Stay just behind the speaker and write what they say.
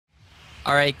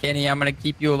All right, Kenny, I'm gonna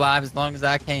keep you alive as long as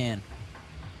I can.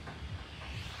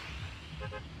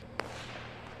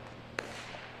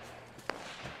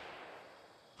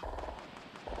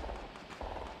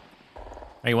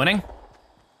 Are you winning?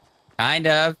 Kind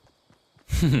of.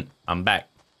 I'm back.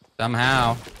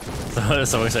 Somehow.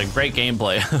 So it's a great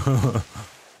gameplay.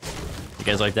 You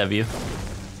guys like that view?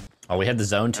 Oh, we had the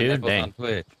zone too? Dang. On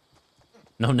Twitch.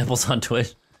 No nipples on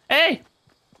Twitch. Hey!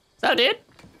 What's up, dude?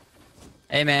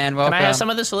 Hey, man, welcome. Can I have some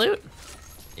of this loot?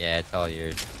 Yeah, it's all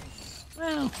yours.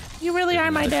 Well, you really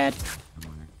are my dad.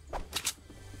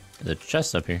 There's a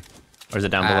chest up here. Or is it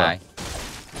down below?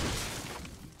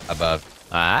 Above.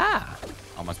 Ah!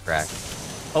 Almost cracked.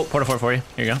 Oh, porta fort for you.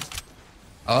 Here you go.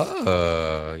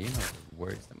 Oh, you know the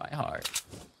words to my heart.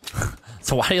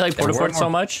 So why do you like porta fort so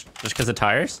much? Just because of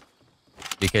tires?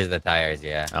 Because of the tires,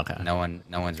 yeah. Okay. No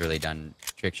one's really done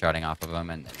trick shotting off of them,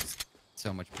 and there's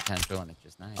so much potential, and it's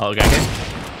just nice. Oh, got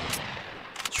here.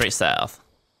 Straight south.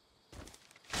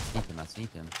 I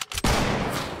sneaked him.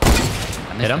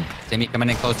 Hit him. See me coming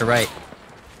in close to right.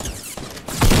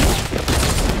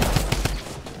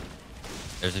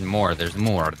 There's more. There's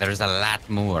more. There's a lot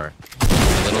more.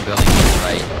 A little building to the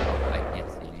right. I can't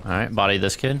see anything. All right, body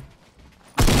this kid.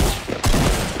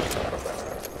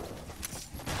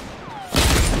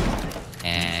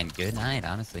 And good night,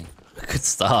 honestly. Good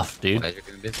stuff, dude. Pleasure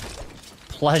doing business.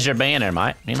 Pleasure being there,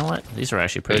 mate. You know what? These are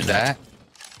actually pretty. Who's that?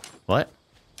 What?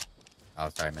 Oh,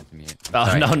 sorry, I meant to mute. Oh,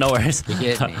 Sorry. no worries.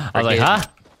 Forgive me. I was like, huh?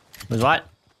 Who's what?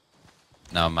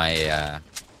 No, my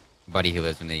buddy who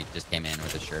lives with me just came in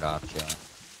with his shirt off, chilling.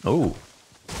 Ooh.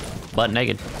 Butt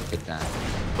naked. Good time.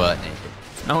 Butt naked.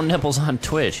 No nipples on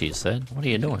Twitch, he said. What are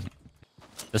you doing?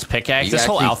 This pickaxe, You this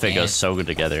whole actually outfit can. goes so good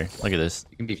together. Look at this.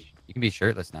 You can be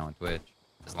shirtless now on Twitch,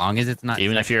 as long as it's not.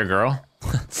 Even if you're a girl?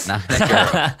 Not a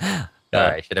girl.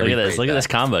 Sorry, should I Look at this. rephrase Look at that? this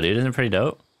combo, dude. Isn't it pretty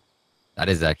dope? That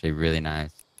is actually really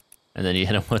nice. And then you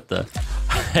hit him with the,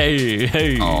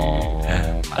 hey. Oh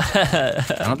my.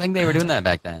 I don't think they were doing that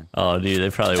back then. Oh, dude, they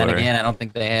probably Then were. again, I don't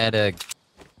think they had a.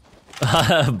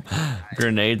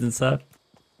 Grenades and stuff.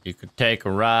 You could take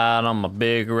a ride on my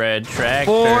big red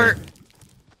tractor. Fort.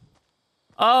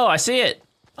 Oh, I see it.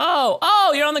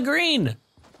 Oh, you're on the green.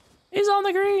 He's on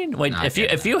the green. Wait, Not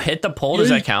if you hit the pole, does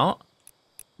that count?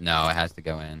 No, it has to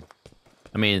go in.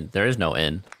 I mean, there is no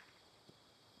in.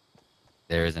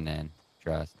 There is an in.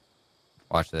 Trust.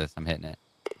 Watch this. I'm hitting it.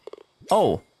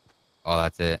 Oh. Oh,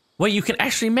 that's it. Wait, you can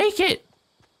actually make it.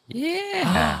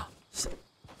 Yeah.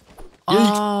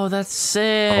 Oh, that's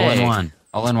sick. Hole in one.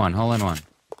 Hole in one. Hole in one.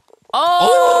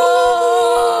 Oh!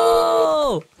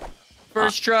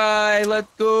 First try. Let's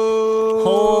go.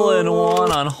 Hole in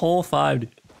one on hole 5. Dude.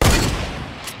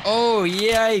 Oh,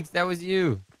 yikes. That was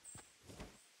you.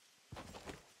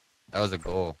 That was a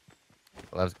goal.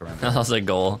 Well, that was correct. That was a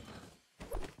goal.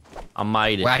 I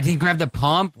made it. Wait, I didn't grab the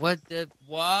pump? What?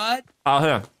 Oh,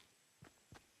 here.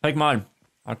 Take mine.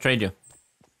 I'll trade you.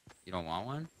 You don't want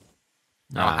one?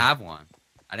 No. I don't have one.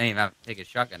 I didn't even have to take a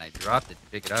shotgun. I dropped it to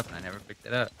pick it up, and I never picked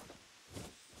it up.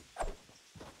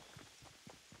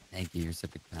 Thank you. You're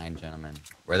such a kind gentleman.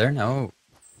 Were there no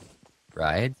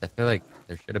rides? I feel like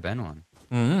there should have been one.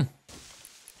 Mm-hmm.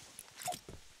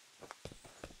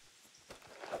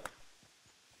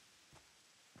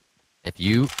 If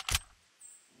you...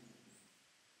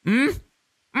 Oh!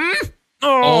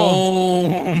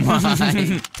 Oh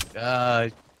my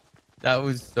gosh. That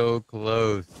was so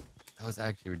close. That was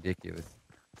actually ridiculous.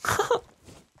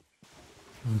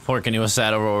 Portkins was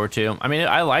sad over World War II. I mean,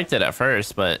 I liked it at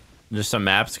first, but just some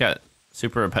maps got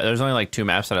super... There's only like 2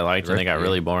 maps that I liked, and they got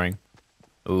really boring.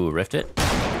 Ooh, rift it?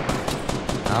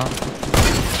 Oh.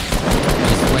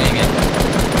 He's swinging.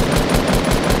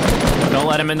 Don't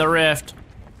let him in the rift.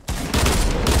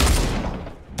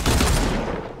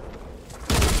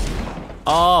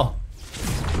 Oh.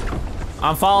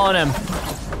 I'm following him.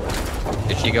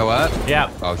 Did she go up? Yeah.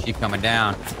 Oh, she's coming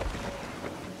down.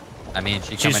 I mean,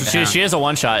 she's coming down. She is a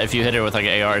one-shot if you hit her with like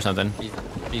an AR or something.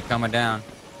 She's coming down.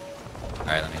 All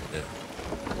right, let me hit this.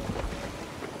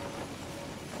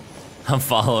 I'm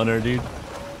following her, dude.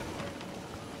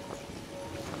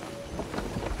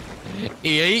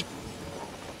 Eat.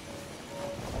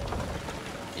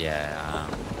 Yeah.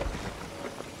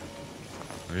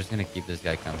 We're just gonna keep this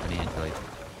guy company until he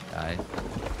dies.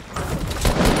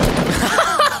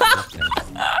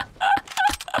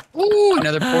 Ooh,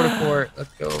 another porta fort.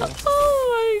 Let's go.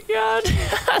 Oh my god.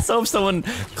 I hope someone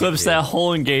clips that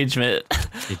whole engagement.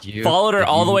 Did you? Followed her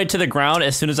all the way to the ground.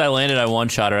 As soon as I landed, I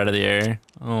one-shot her out of the air.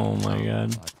 Oh my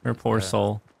god. Her poor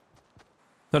soul.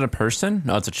 Is that a person?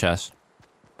 No, it's a chest.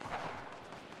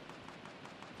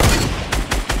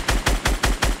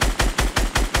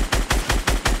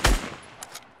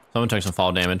 Someone took some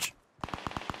fall damage.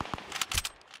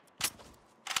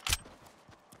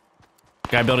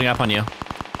 Guy building up on you.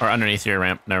 Or underneath your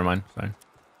ramp. Never mind. Sorry.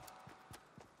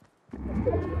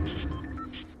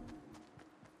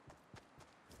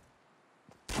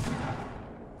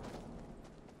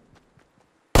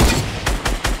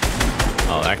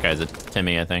 Oh, that guy's a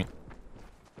Timmy, I think.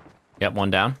 Yep, one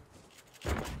down.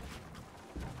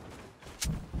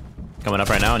 Coming up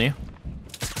right now on you.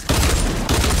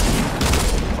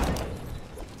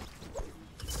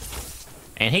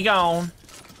 And he gone.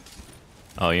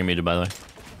 Oh, you're muted, by the way.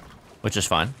 Which is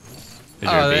fine.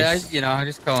 Oh, I'm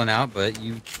just calling out, but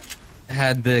you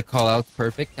had the call outs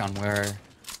perfect on where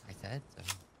I said, so.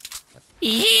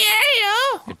 Yeah!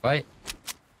 Good fight.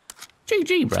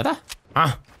 GG, brother.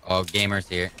 Huh? Oh, gamers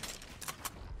here.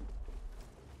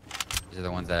 These are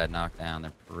the ones that I knocked down.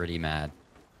 They're pretty mad.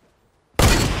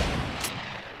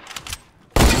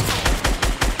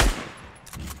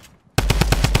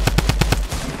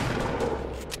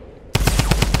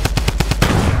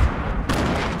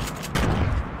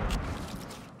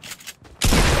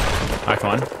 Knocked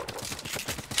one.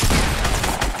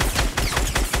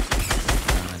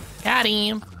 Got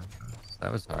him.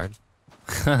 That was hard.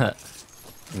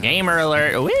 Gamer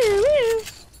alert. Woo, woo.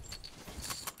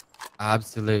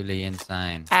 Absolutely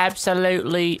insane.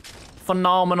 Absolutely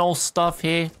phenomenal stuff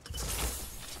here.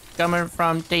 Coming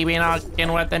from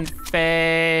TBNRKenWorth and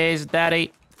Phase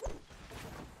Daddy.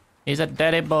 He's a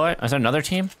daddy boy. Is there another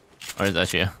team? Or is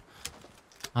that you?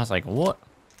 I was like, what?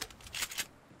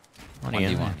 What do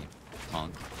you want?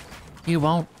 Punk. You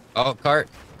won't. Oh, cart.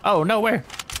 Oh, no, where?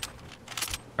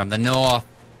 From the north.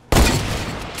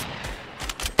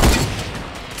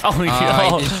 Oh,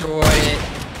 I destroyed it.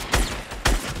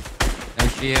 No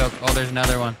shield. Oh, there's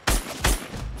another one.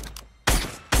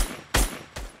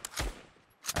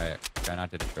 Alright, try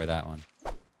not to destroy that one.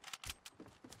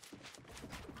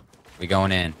 We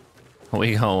going in.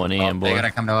 We going in, boy. They gotta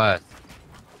come to us.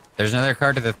 There's another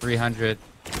card to the 300.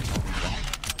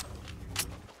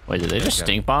 Wait, did they just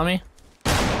stink bomb me?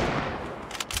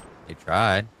 They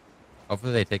tried.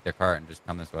 Hopefully they take their cart and just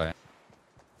come this way.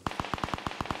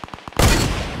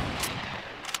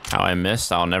 How I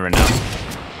missed, I'll never know.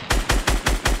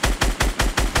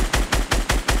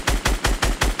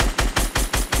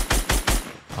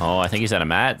 Oh, I think he's out of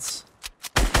mats.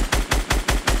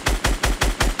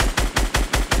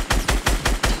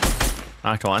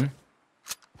 Knocked one.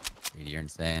 Dude, you're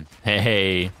insane.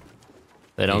 Hey,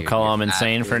 they don't Dude, call him you're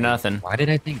insane for nothing. Why did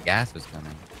I think gas was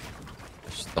coming?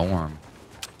 A storm.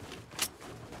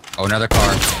 Oh, another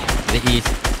car. To the east.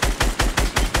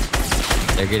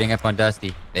 They're getting up on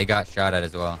Dusty. They got shot at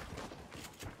as well.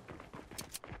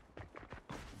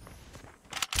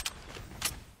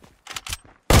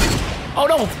 Oh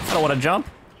no! I don't want to jump.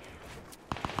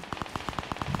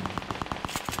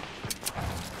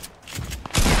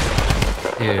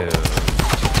 Dude.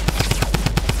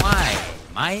 Why?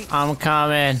 Mike? I'm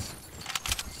coming.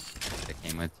 I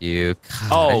came with you.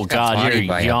 Oh I got god, bodied you're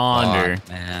by a yonder. bot,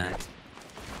 man.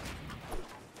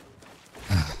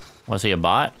 Was he a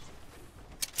bot?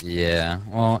 Yeah.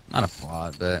 Well, not a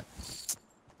bot, but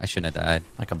I shouldn't have died.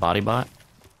 Like a body bot?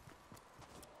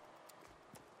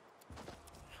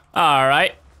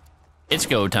 Alright. It's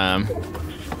go time.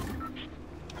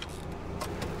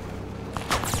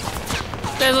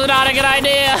 This is not a good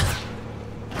idea!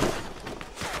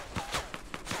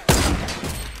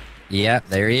 Yep,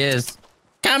 there he is.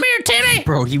 Come here, Timmy!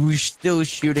 Bro, he was still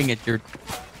shooting at your...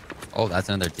 Oh, that's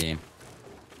another team.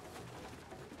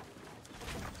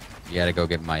 You gotta go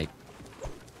get Mike.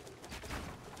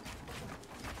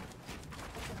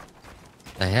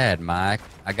 Ahead, Mike.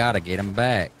 I gotta get him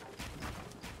back.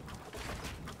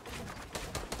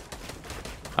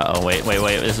 Uh-oh, wait.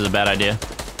 This is a bad idea.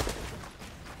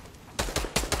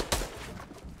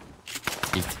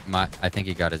 I think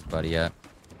he got his buddy up.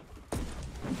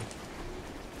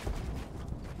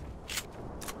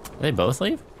 Did they both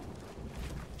leave?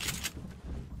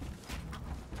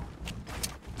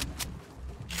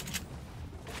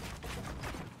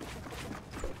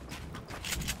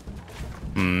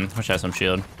 Wish I had some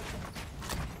shield.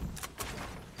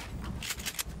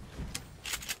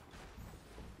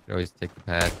 You always take the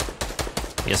pad.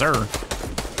 Yes, sir.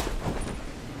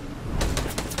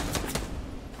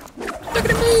 Look at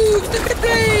the moves! Look at the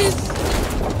plays!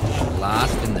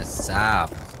 Lost in the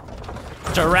south.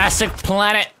 Jurassic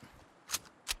Planet.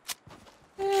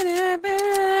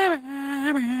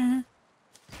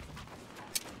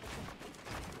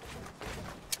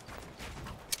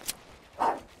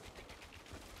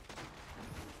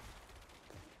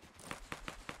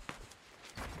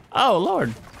 Oh,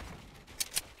 Lord.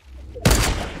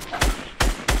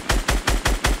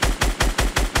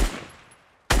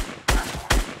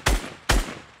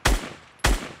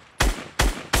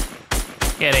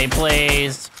 Kitty,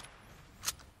 please.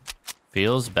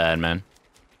 Feels bad, man.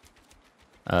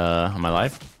 Am I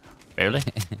live? Barely.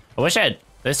 I wish I had.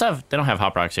 They don't have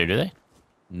hop rocks here, do they?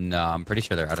 No, I'm pretty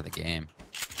sure they're out of the game.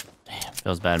 Damn,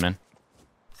 feels bad, man.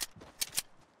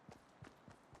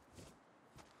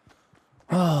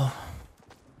 Oh.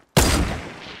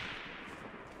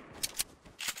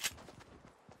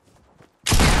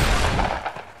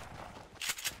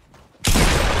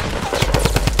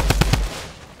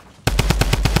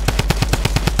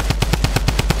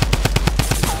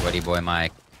 Buddy boy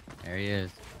Mike. There he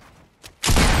is.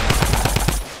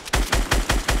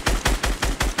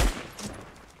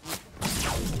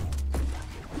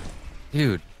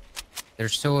 Dude, they're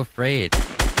so afraid.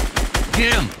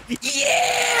 Get him!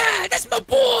 Yeah! That's my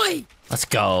boy! Let's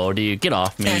go, dude. Get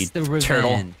off me, That's the revenge.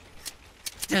 turtle.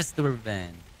 That's the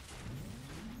revenge.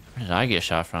 Where did I get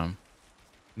shot from?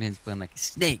 Man's playing like a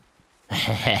snake.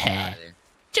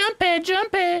 Jump it,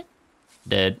 jump it.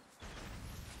 Dead.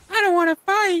 I don't want to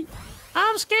fight.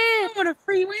 I'm scared. I want a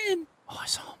free win. Oh, I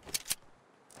saw him.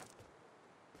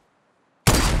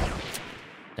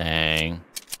 Dang.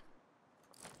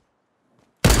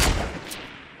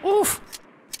 Oof.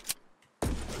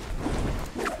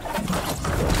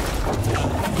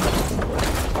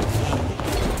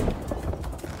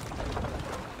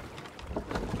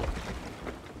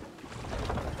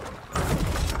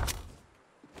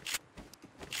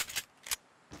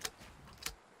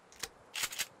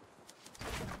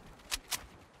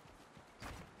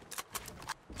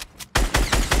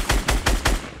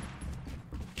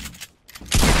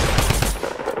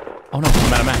 Oh no,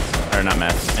 I'm out of mats. Or not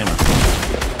mats. Anyway.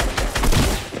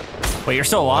 Wait, you're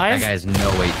still alive? That guy has no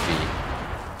HP.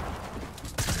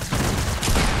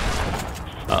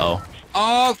 Uh-oh.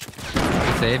 Oh!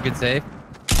 Good save, good save.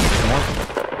 There's more.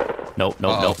 Nope,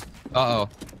 nope, nope. Uh-oh.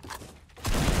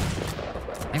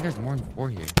 I think there's more than 4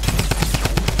 here.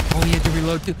 Oh, he had to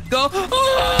reload too. Go!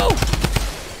 Oh!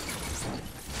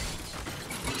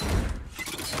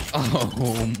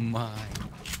 Oh my.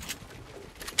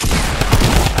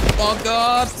 Fuck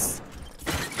ups!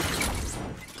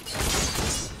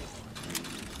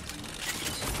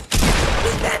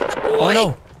 Is that the boy? Oh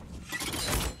no!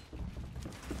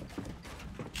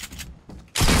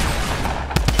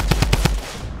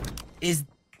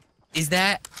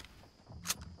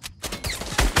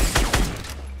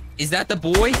 Is that the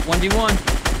boy? 1v1.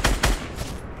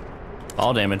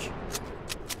 All damage.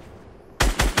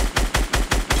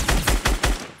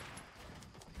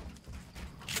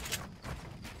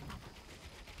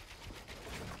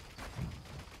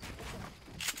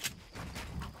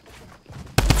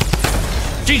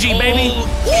 GG, baby!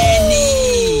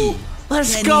 Kenny!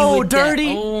 Let's Kenny go, with that-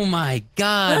 Dirty! Oh my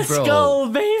god, Let's bro. go,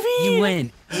 baby! You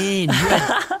went in. You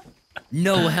had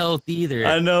no health either.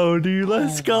 I know, dude.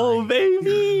 Let's go,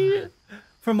 baby!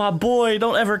 For my boy,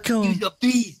 don't ever kill him. He's a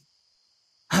beast.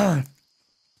 Oh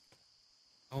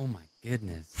my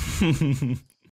goodness.